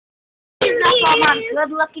Welcome on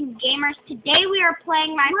Good Looking Gamers. Today we are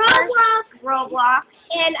playing my first Roblox.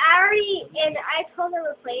 And I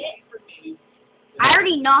totally played it. I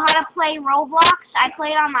already know how to play Roblox. I play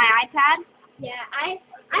it on my iPad. Yeah, I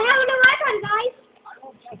have a new iPad, guys.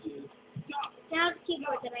 Now it's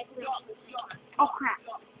keyboard that I can actually play. Oh crap.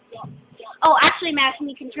 Oh, actually, Madison,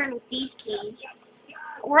 you can turn with these keys.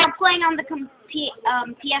 We're playing on the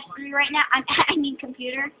PS3 right now. I mean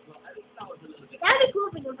computer. That'd be cool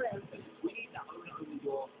if we could play.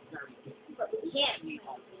 But we can't.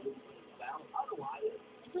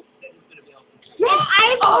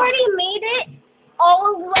 I've already made it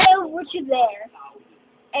all the way over to there.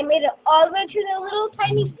 I made it all the way to the little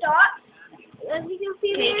tiny stop. As you can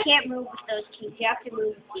see there. You can't move with those keys. You have to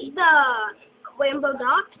move with these. The rainbow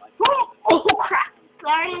dot. Oh crap. I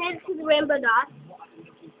already made it to the rainbow dot.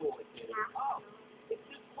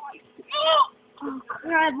 Oh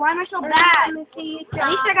crap, why am I so bad? At least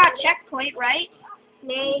I got checkpoint, right?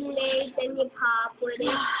 Nay, then you pop with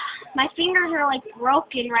it. My fingers are like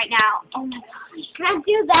broken right now. Oh my gosh. Can I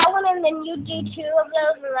do that one and then you do two of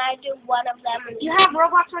those and I do one of them? And you have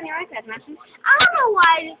Roblox on your iPad, Madison? I don't know why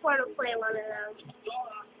I just want to play one of those.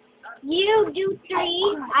 You do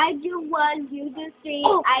three, I do one, you do three,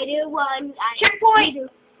 I do one. Checkpoint!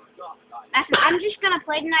 Madison, I'm just going to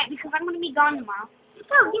play tonight because I'm going to be gone tomorrow.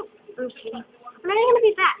 Oh, you. I'm kidding. When are you going to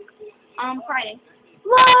be back? Friday.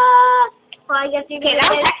 What? Well, I guess you're going to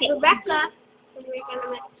miss miss Rebecca. You're going to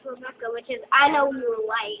miss Rebecca, which is, I know you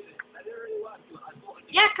like.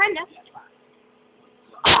 Yeah, kind of.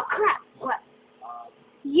 Oh, crap. What?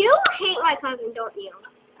 You hate my cousin, don't you?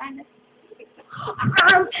 Kind of.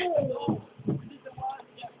 I'm kidding you.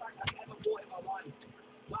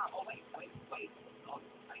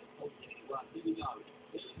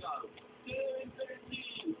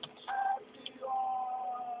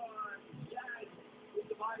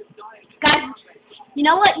 Guys, you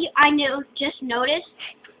know what I just noticed?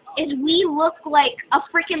 Is we look like a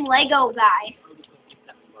freaking Lego guy.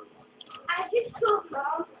 I just told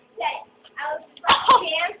Mom that I was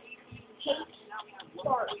like, hate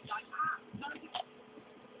farts.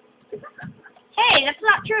 Hey, that's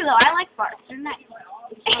not true though. I like farts. They're nice.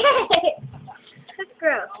 That's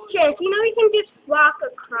gross. Chance, you know you can just walk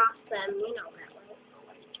across them. You know that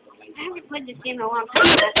way. I haven't played this game in a long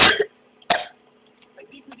time.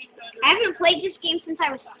 I haven't played this game since I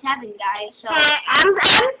was 7, guys. So I'm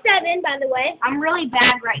 7, by the way. I'm really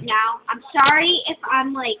bad right now. I'm sorry if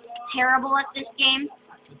I'm like terrible at this game.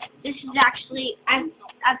 This is actually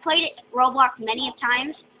I've played it Roblox many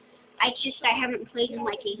times. I haven't played in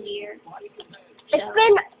like a year. So, it's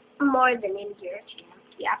been more than a year.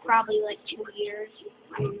 Yeah, probably like 2 years.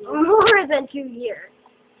 More than 2 years.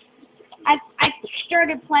 I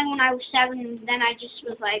started playing when I was 7, and then I just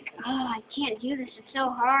was like, oh, I can't do this. It's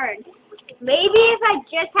so hard. Maybe if I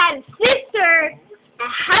just had a sister to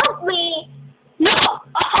help me. No!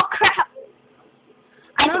 Oh, crap.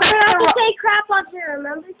 I never have to say crap on her,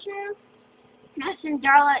 remember, True? Madison,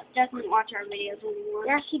 Darla doesn't watch our videos anymore.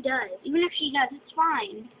 Yeah, she does. Even if she does, it's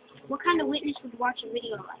fine. What kind of witness would watch a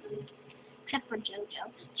video like this? Except for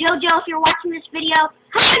JoJo. JoJo, if you're watching this video,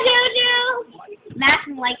 hi, JoJo!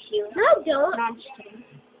 Madison likes you. No, I don't. No, I'm just kidding.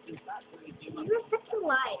 You're such a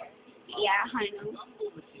liar. Yeah, I know.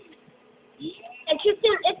 And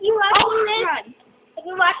Tristan, if you're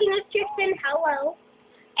watching this, Tristan, hello.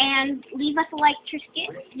 And leave us a like,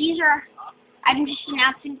 Tristan. I'm just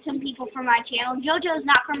announcing some people from my channel. JoJo's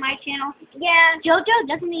not from my channel. Yeah. JoJo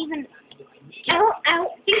doesn't even... I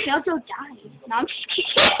don't think JoJo died. No, I'm just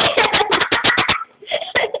kidding.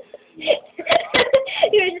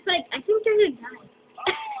 You're just like, I think JoJo died.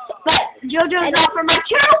 But JoJo's not from my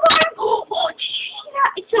channel. Oh,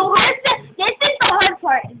 it's so hard. This is the hard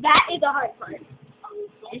part. That is the hard part.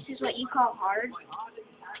 This is what you call hard?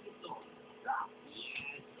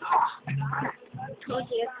 Told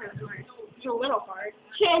you it's kind of hard. It's a little hard.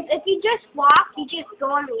 Chance, if you just walk, you just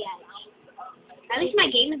go on the edge. At least my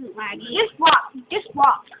game isn't laggy. Just walk. Just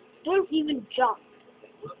walk. Don't even jump.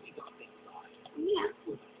 Yeah.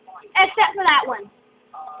 Except for that one.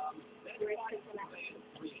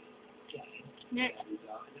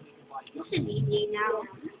 This is easy now.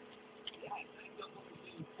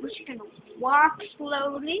 I'm just gonna walk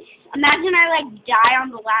slowly. Imagine I like die on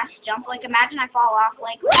the last jump. Like imagine I fall off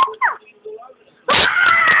like.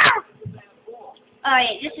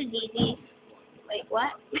 Alright, this is easy. Wait,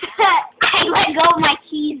 what? I let go of my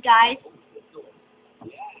keys, guys.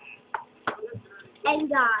 And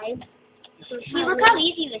guys. See, look how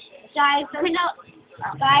easy this is. Guys,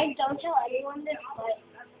 don't tell anyone this, but...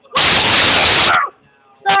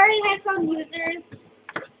 Sorry, headphone users.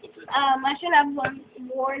 I should have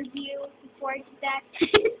warned you before I did that.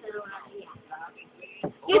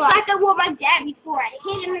 Just like I wore my dad before I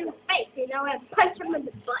hit him in the face, you know, and punched him in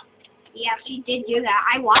the butt. Yeah, she did do that.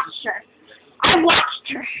 I watched her. I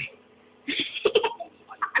watched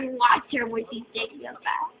her when she's taking us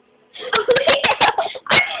back.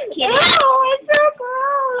 I'm just kidding. Oh, it's so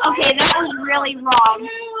gross. Okay, that was really wrong.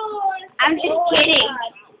 I'm just kidding.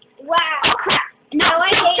 Wow. Oh crap. No, Now I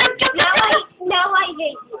hate you. Now I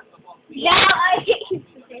hate you. Yeah. Now I hate you.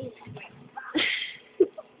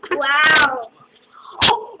 Wow.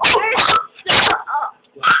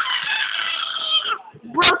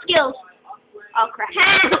 Bro skills. Oh crap.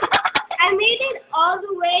 I made it all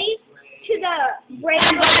the way to the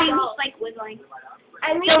rainbow I'm ball. just like wiggling.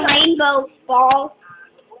 I made The rainbow ball.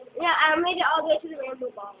 Yeah, I made it all the way to the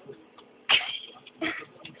rainbow ball. Oh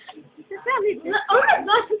my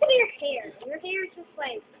gosh, look at your hair. Your hair is just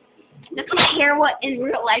like... Look at my hair what in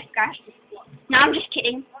real life, guys. No, I'm just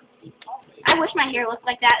kidding. I wish my hair looked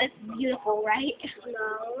like that. It's beautiful, right?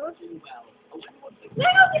 No. Let me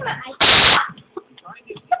get my eyes.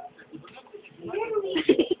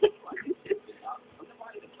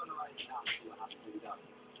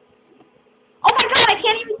 Oh my god, I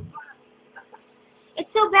can't even...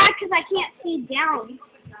 It's so bad because I can't see down.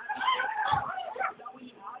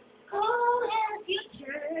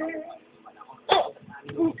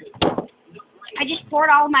 I just poured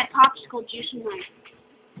all of my popsicle juice in my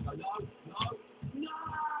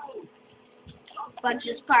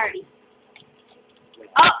Bunch's party.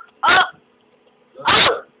 Oh, God,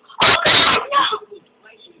 no!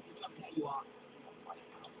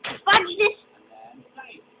 Fudge this.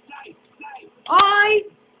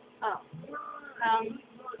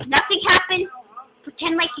 Nothing happened.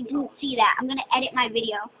 Pretend like you didn't see that. I'm gonna edit my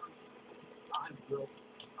video.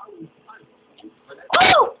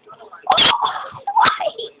 Oh!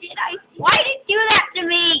 Why did you do that to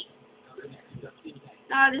me?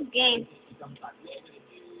 Oh, this game.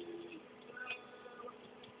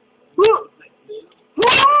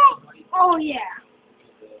 Oh, yeah.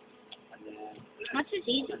 What's this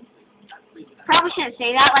easy? Probably shouldn't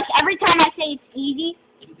say that. Like, every time I say it's easy,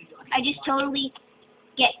 I just totally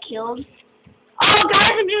get killed. Oh,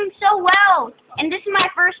 guys, I'm doing so well. And this is my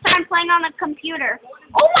first time playing on a computer.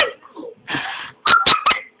 Oh, my...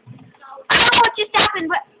 I don't know what just happened,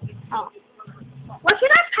 but... Oh. What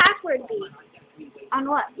should our password be? On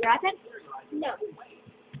what? Your iPad? No.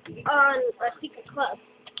 On a secret club.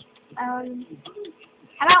 How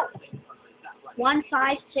about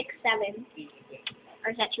 1567? Or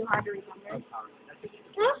is that too hard to remember?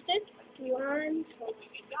 No, it's 1,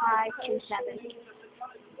 527.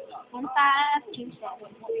 1527.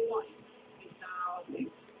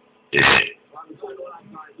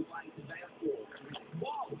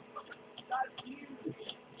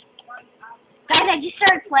 Guys, I just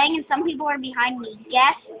started playing and some people are behind me.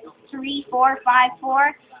 Guess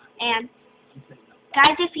 3454. And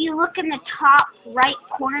guys, if you look in the top right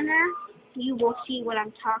corner, you will see what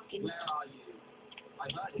I'm talking about.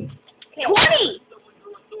 20!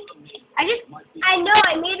 I know,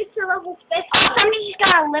 I made it to level 50. Oh, somebody just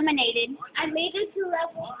got eliminated. I made it to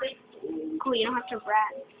level 50. Cool, you don't have to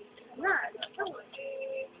brag.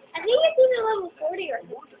 I think it's either level 40 or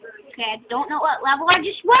 50. Okay, I don't know what level I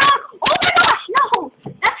just went on. Oh my gosh, no!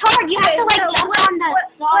 That's hard. You have to like jump on the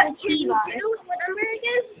solid T bar. What number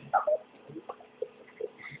again?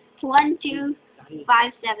 1257.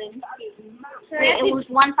 So Wait, it was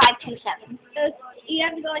 1527. you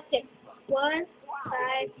have to go like this. 1,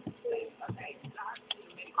 5, 2.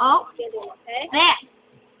 Oh, Okay. there.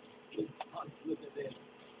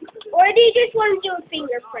 Or do you just want to do a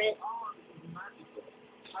fingerprint?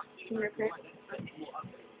 Fingerprint.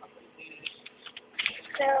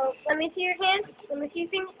 So let me see your hand. Let me see your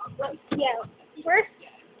finger. Yeah. First.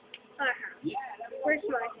 First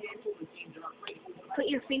my hand. Put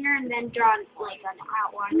your finger and then draw like an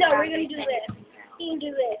outline. No, we're gonna do this. You can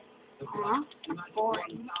do this. That's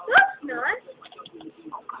boring. No, it's not.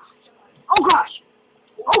 Oh gosh.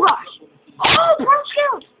 Oh gosh. Oh, pro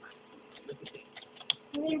skills.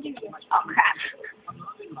 We're gonna do this. Oh crap.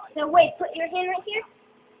 So wait, put your hand right here.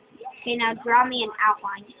 Okay, now draw me an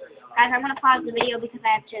outline. Guys, I'm gonna pause the video because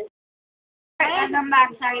I have to. Alright, guys, I'm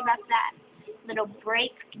back. Sorry about that little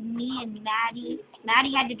break. Me and Maddie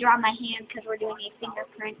had to draw my hand because we're doing a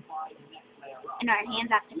fingerprint, and our hands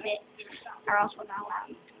have to fit, or else we're not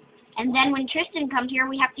allowed. And then when Tristan comes here,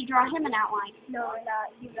 we have to draw him an outline. No, we're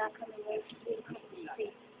not. He's not coming in.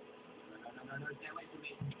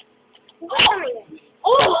 Who's coming in?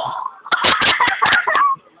 Oh!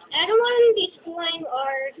 I don't want to be spoiling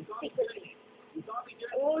our secret piece.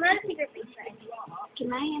 Well, not a secret piece, right?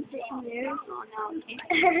 Can I answer some lyrics? Oh no.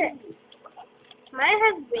 Okay. Mine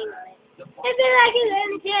has a ring on it. If you like it, then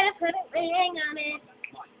you gotta put a ring on it.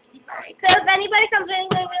 So if anybody comes in,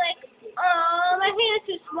 they'll be like, oh, my hand is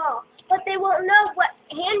too small. But they won't know what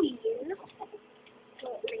hand you use.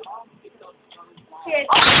 Here.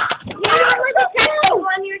 You don't want to tattoo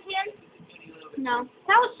on your hand? No.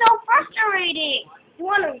 That was so frustrating. You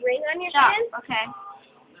want a ring on your Stop. hand? Okay.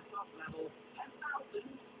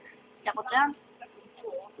 Double jump.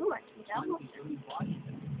 Ooh, I can double jump.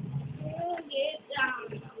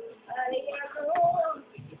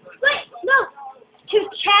 Wait, no. To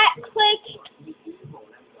chat, click.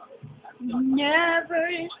 Never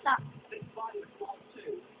stop.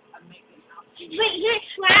 Wait, hit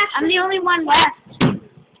slash. I'm the only one left.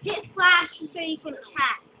 Hit slash so you can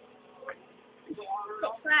chat. Hit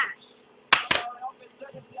slash.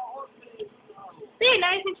 There,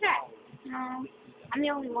 now you can chat. No, I'm the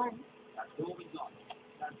only one.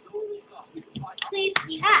 Please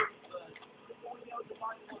chat.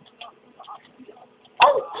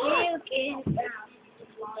 Oh, Okay.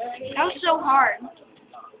 that was so hard.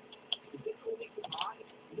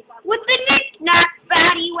 With the knick-knack,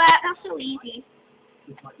 batty-whack. That was so easy.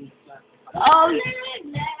 Oh,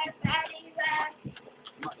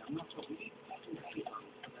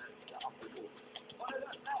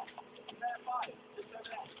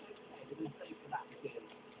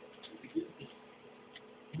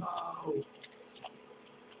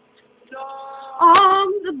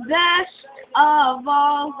 I'm the best of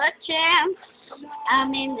all the champs.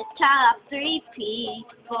 I'm in the top 3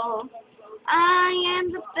 people. I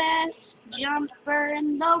am the best jumper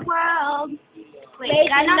in the world. Wait, Maybe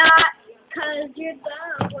did I not, because you're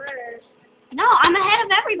the worst. No, I'm ahead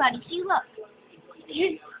of everybody. See, look.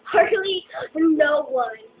 There's hardly no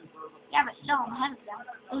one. Yeah, but still, I'm ahead of them.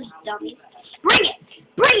 Those dummies. Bring it!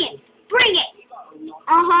 Bring it! Bring it!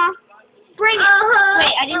 Uh-huh. Bring it!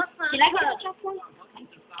 Wait, I didn't... Did I get the checkpoint? Okay.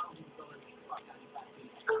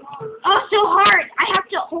 Oh, so hard! I have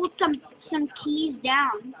to hold some keys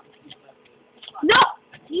down. No!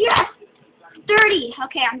 Yes! 30!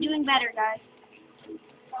 Okay, I'm doing better, guys.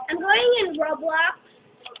 I'm going in Roblox.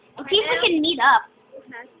 Let's see if we can meet up.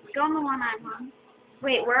 Okay. Go on the one I'm on.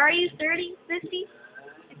 Wait, where are you? 30? 50?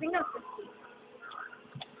 I think I'm 50.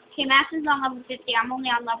 Okay, Mason's on level 50. I'm only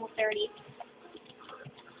on level 30.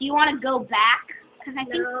 Do you want to go back? Because I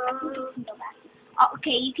think you can go back. Oh,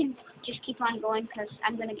 okay, you can just keep on going because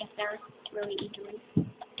I'm going to get there really easily.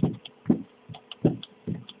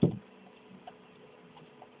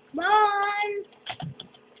 Come on!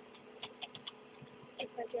 If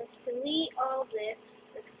I just delete all this,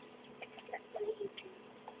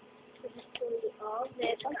 just delete all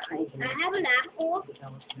this, guys. I have an Apple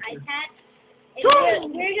iPad.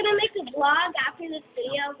 And we're going to make a vlog after this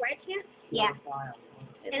video, right, Chance? Yeah.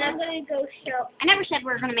 And I'm going to go show... I never said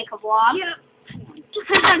we were going to make a vlog. Yeah.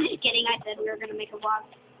 I'm just kidding. I said we were going to make a vlog.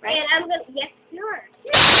 Right? And I'm going to... Yes, you are.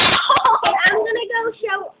 No! And I'm going to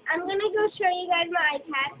go show you guys my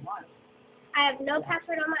iPad. I have no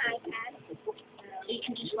password on my iPad. So you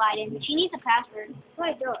can just slide in. She needs a password. No,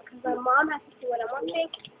 I don't, because my mom has to see what I'm watching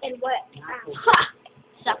and what... Ha!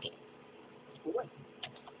 Suck it.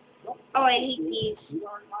 Oh, I hate these.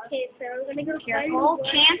 Okay, so I'm going to go... Careful.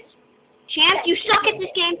 Chance, you suck at this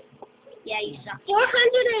game. Yeah, you suck.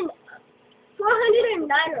 409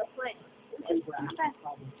 are playing.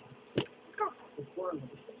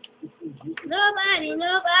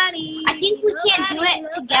 Nobody. I think we can't do it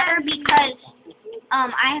together because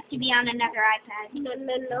I have to be on another iPad.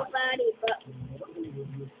 Nobody but...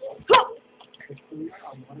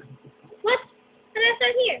 What? How did I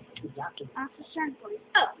start here? That's the starting point.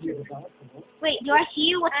 Oh. Wait, do I see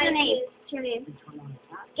you? What's your name? What's your name?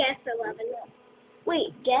 Guess 11.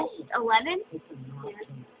 Wait, guess 11?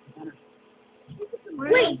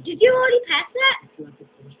 Wait, did you already pass that?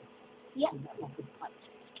 Yeah.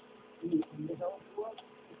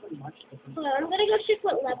 Hold on, I'm gonna go check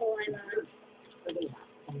what level I'm on.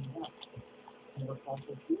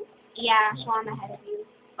 Yeah, so I'm ahead of you.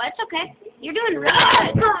 But it's okay. You're doing really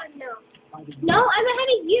good. Oh, no. No, I'm ahead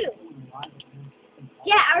of you.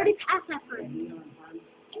 Yeah, I already passed that part.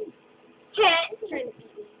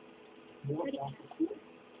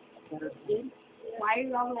 Why are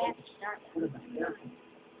you all the way at the start?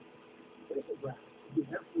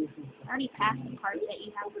 I already passed the part that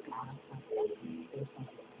you have to pass.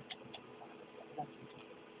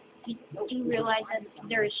 Do you realize that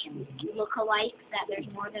there's lookalikes, that there's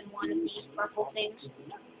more than one of these purple things?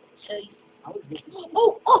 So you...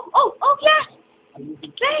 Oh, yes!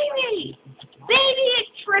 Baby! Baby,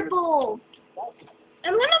 it's triple!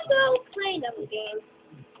 I'm gonna go play another game.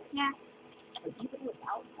 Yeah.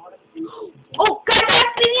 Oh, guys, I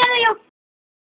have to